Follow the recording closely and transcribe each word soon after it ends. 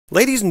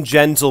Ladies and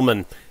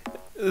gentlemen,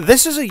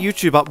 this is a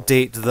YouTube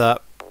update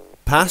that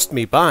passed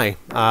me by.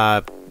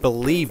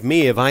 Believe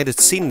me, if I'd have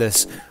seen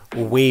this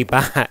way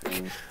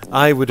back,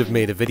 I would have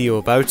made a video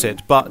about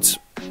it, but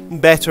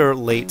better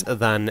late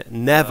than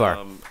never.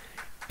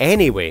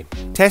 Anyway,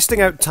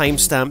 testing out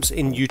timestamps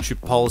in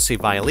YouTube policy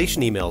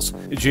violation emails.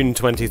 June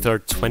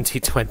 23rd,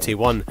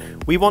 2021.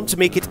 We want to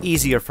make it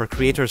easier for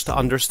creators to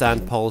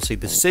understand policy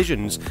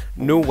decisions,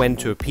 know when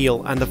to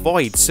appeal, and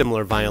avoid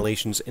similar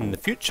violations in the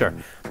future.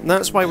 And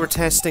that's why we're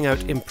testing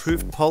out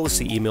improved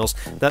policy emails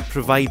that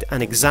provide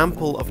an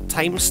example of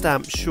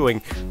timestamp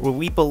showing where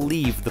we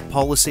believe the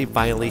policy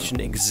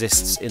violation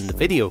exists in the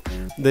video.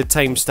 The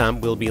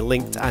timestamp will be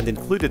linked and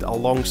included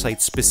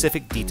alongside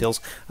specific details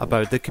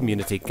about the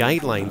community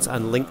guidelines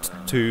and linked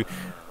to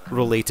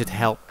related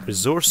help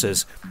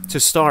resources. To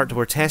start,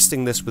 we're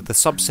testing this with a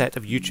subset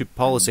of YouTube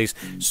policies,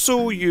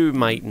 so you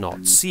might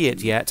not see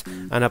it yet,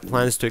 and have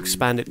plans to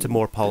expand it to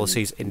more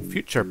policies in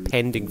future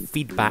pending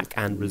feedback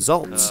and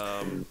results.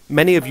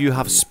 Many of you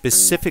have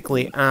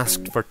specifically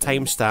asked for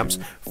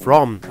timestamps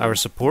from our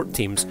support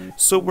teams,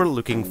 so we're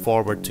looking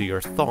forward to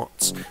your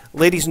thoughts.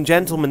 Ladies and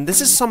gentlemen,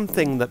 this is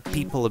something that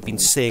people have been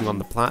saying on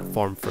the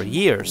platform for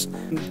years.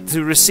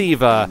 To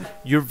receive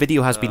your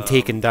video has been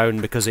taken down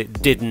because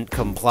it didn't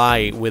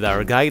comply with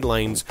our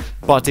guidelines,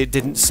 but it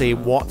didn't say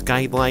what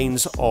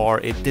guidelines, or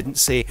it didn't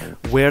say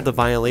where the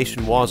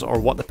violation was or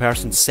what the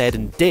person said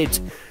and did,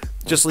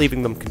 just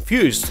leaving them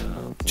confused,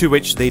 to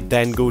which they'd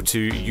then go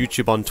to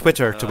YouTube on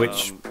Twitter, to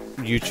which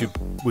YouTube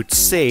would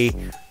say,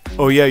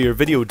 oh yeah, your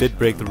video did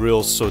break the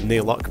rules, so nae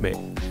luck, mate.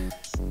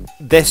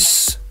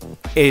 This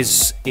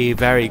is a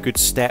very good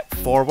step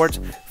forward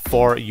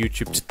for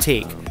YouTube to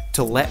take,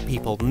 to let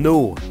people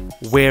know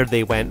where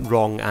they went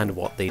wrong and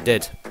what they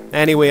did.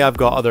 Anyway, I've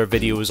got other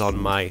videos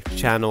on my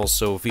channel,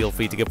 so feel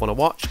free to give one a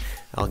watch.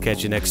 I'll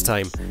catch you next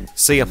time.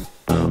 See ya.